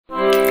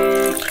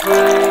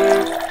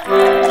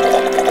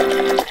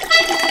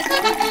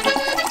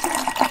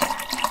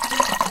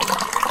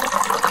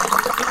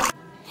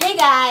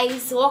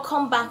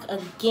welcome back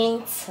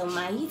again to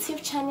my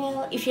YouTube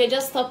channel. If you're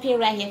just stopping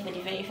right here for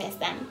the very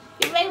first time,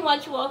 you're very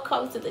much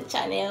welcome to the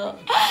channel.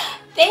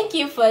 Thank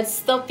you for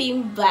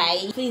stopping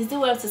by. Please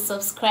do well to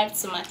subscribe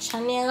to my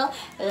channel,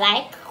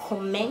 like,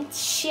 comment,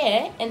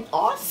 share, and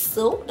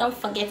also don't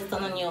forget to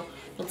turn on your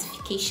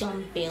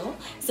notification bell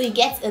so you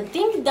get a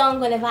ding dong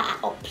whenever I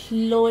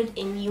upload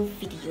a new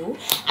video.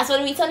 As for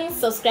the returning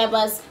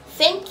subscribers,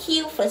 thank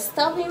you for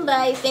stopping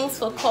by. Thanks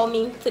for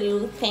coming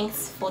through.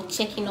 Thanks for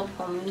checking up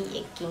on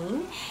me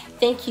again.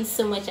 Thank you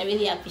so much. I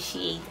really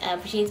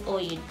appreciate all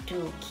you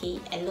do. Okay,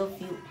 I love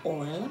you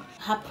all.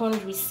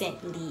 Happened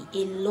recently,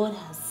 a lot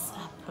has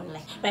happened,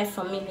 like right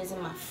from me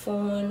losing my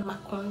phone, my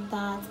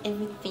contact,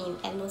 everything.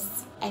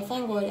 I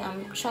thank God.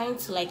 I'm trying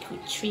to like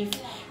retrieve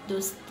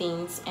those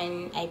things,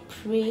 and I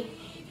pray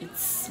it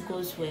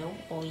goes well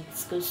or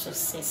it goes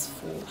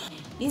successful.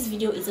 This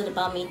video is all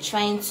about me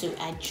trying to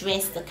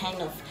address the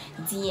kind of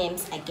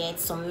DMs I get,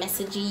 some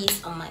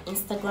messages on my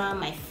Instagram,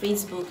 my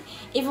Facebook,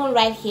 even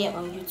right here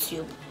on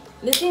YouTube.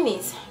 The thing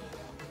is,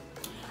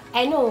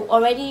 I know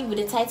already with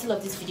the title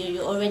of this video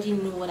you already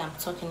know what I'm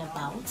talking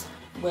about.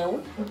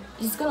 Well,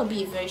 it's gonna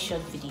be a very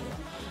short video.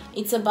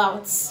 It's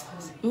about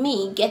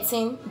me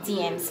getting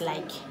DMs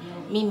like,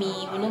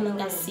 Mimi, we no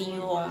longer see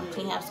you on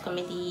Clean House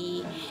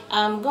Comedy.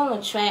 I'm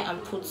gonna try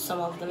and put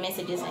some of the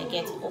messages I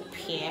get up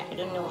here. I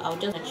don't know, I'll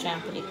just try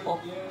and put it up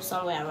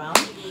somewhere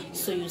around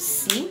so you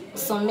see.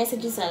 Some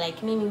messages are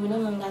like, Mimi, we no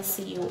longer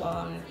see you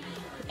on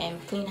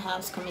Clean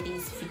House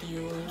Comedy's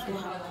videos.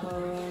 What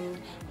happened?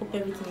 Hope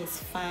everything is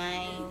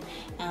fine.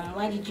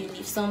 Why did you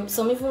leave?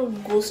 Some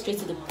even go straight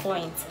to the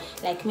point,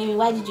 like, Mimi,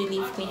 why did you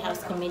leave Clean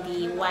House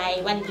Comedy?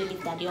 Why did you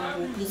leave Daddy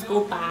Humble? Please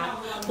go back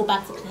to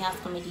Clean House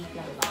Comedy.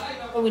 Blah,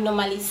 blah. We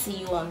normally see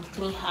you on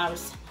Clean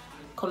House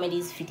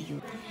Comedy's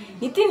video.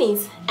 The thing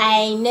is,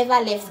 I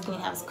never left Clean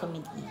House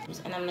Comedy,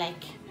 and I'm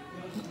like,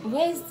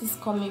 where is this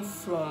coming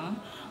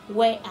from?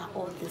 Where are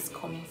all this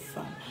coming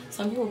from?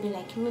 Some people will be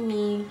like,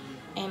 Mimi,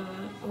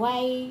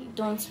 why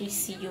don't we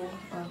see you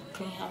on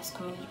Clean House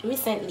Comedy?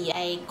 Recently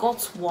I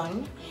got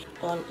one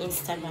on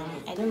Instagram.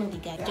 I don't know the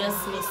guy, just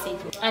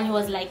messaged me and he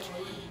was like,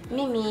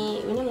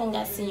 Mimi, we no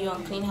longer see you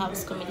on Clean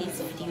House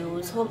Comedy's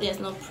videos. Hope there's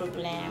no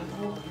problem.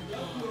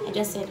 I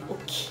just said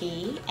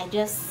okay. I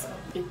just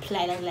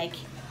replied. I was like,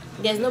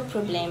 there's no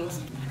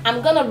problems.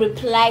 I'm gonna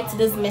reply to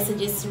those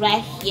messages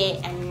right here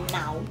and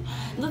now.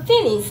 The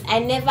thing is, I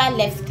never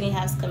left Clean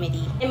House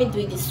Comedy. Let me do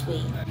it this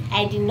way.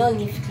 I did not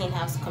leave Clean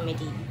House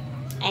Comedy.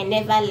 I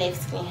never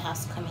left Clean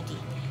House Comedy,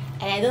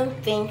 and I don't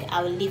think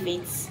I will leave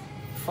it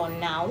for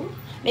now.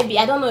 Maybe,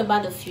 I don't know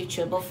about the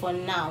future, but for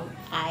now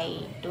I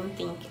don't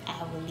think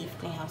I will leave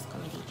Clean House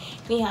Comedy.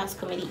 Clean House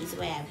Comedy is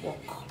where I work.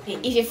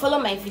 If you follow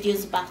my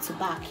videos back to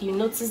back, you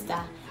notice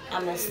that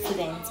I'm a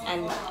student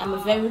and I'm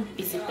a very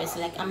busy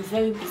person. Like, I'm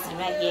very busy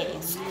right here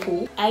in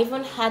school. I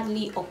even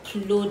hardly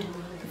upload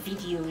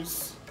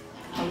videos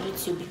on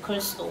YouTube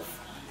because of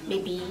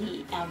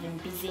maybe I've been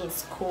busy in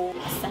school,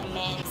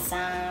 assignments,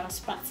 exams,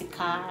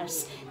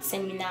 practicals,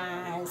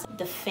 seminars,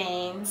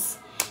 defense.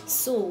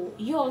 So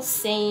you're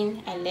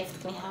saying I left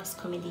Clean House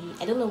Comedy.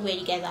 I don't know where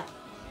you guys are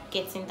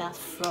getting that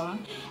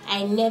from.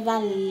 I never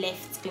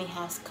left Clean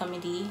House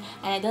Comedy,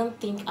 and I don't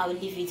think I'll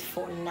leave it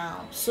for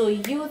now. So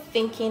you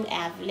thinking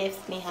I've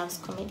left Clean House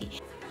Comedy,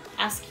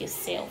 ask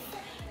yourself,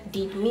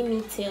 did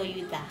Mimi tell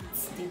you that?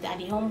 Did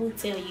Daddy Humble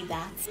tell you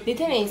that? The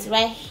thing is,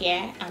 right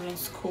here I'm in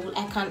school.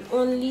 I can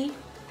only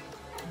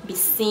be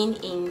seen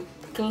in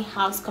Clean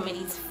House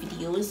Comedy's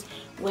videos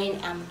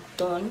when I'm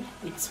done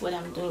with what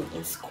I'm doing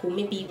in school.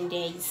 Maybe when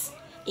there is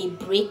a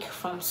break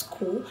from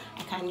school,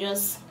 I can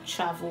just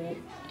travel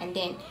and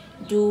then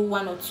do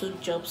 1 or 2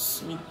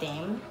 jobs with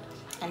them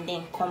and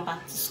then come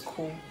back to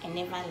school. I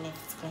never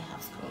left Clean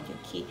House Comedy.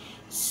 Okay,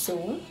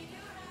 so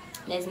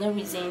there's no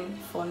reason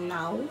for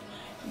now.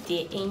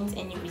 There ain't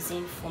any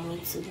reason for me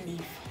to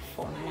leave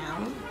for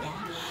now.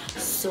 Yeah,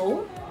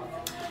 so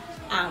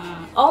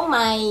all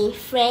my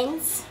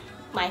friends,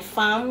 my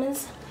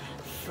fans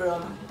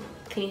from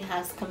Clean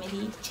House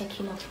Comedy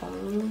checking up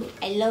on me,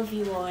 I love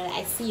you all.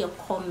 I see your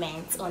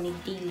comments on a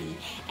daily.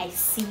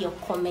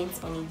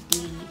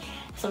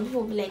 Some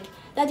people will be like,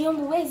 Daddy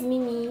Humble, where's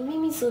Mimi?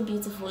 Mimi's so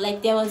beautiful.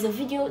 Like, there was a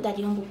video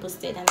Daddy Humble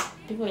posted and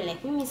people were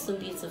like, Mimi's so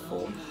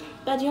beautiful.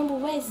 Daddy Humble,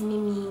 where's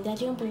Mimi?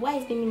 Daddy Humble, why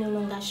is Mimi no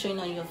longer showing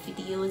on your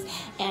videos?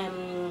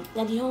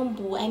 Daddy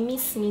Humble, I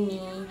miss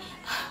Mimi.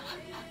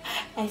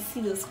 I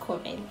see those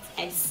comments.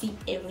 I see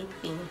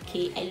everything.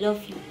 Okay, I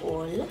love you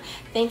all.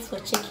 Thanks for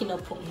checking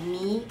up on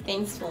me.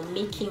 Thanks for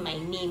making my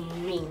name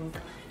ring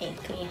in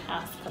Clean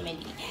House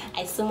Comedy.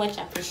 I so much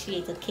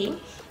appreciate. Okay,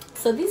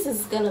 so this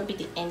is gonna be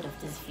the end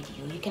of this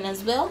video. You can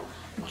as well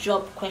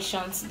drop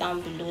questions down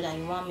below that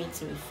you want me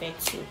to refer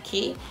to.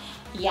 Okay,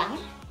 yeah,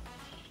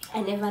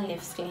 I never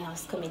left Clean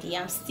House Comedy.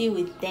 I'm still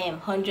with them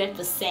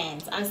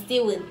 100%. I'm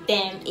still with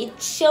them. It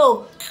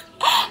choked.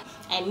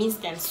 I miss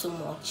them so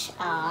much.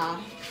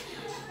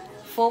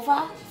 For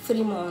over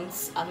 3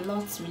 months, I've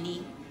not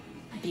really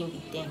been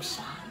with them,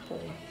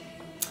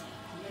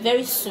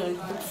 very soon,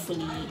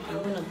 hopefully,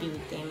 I'm gonna be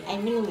with them. I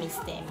really miss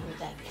them.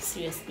 Like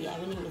seriously, I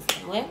really miss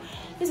them. Well,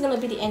 this is gonna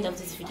be the end of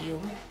this video.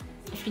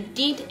 If you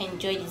did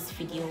enjoy this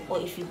video, or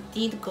if you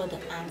did got the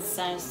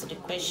answers to the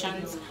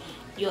questions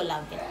you all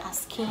have been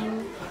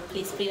asking,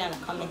 please put it in the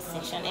comment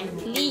section, and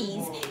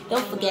please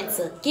don't forget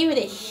to give it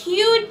a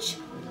huge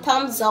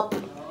thumbs up,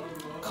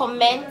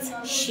 comment,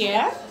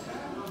 share,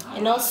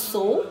 and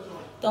also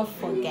don't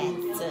forget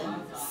to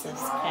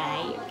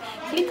subscribe.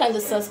 Click on the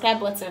subscribe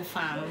button,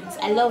 fams.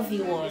 I love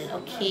you all.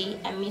 Okay,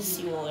 I miss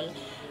you all.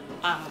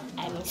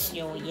 I miss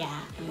you.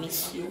 Yeah, I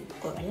miss you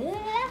all.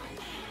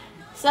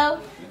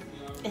 So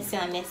let's see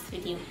you on next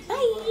video.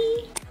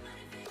 Bye.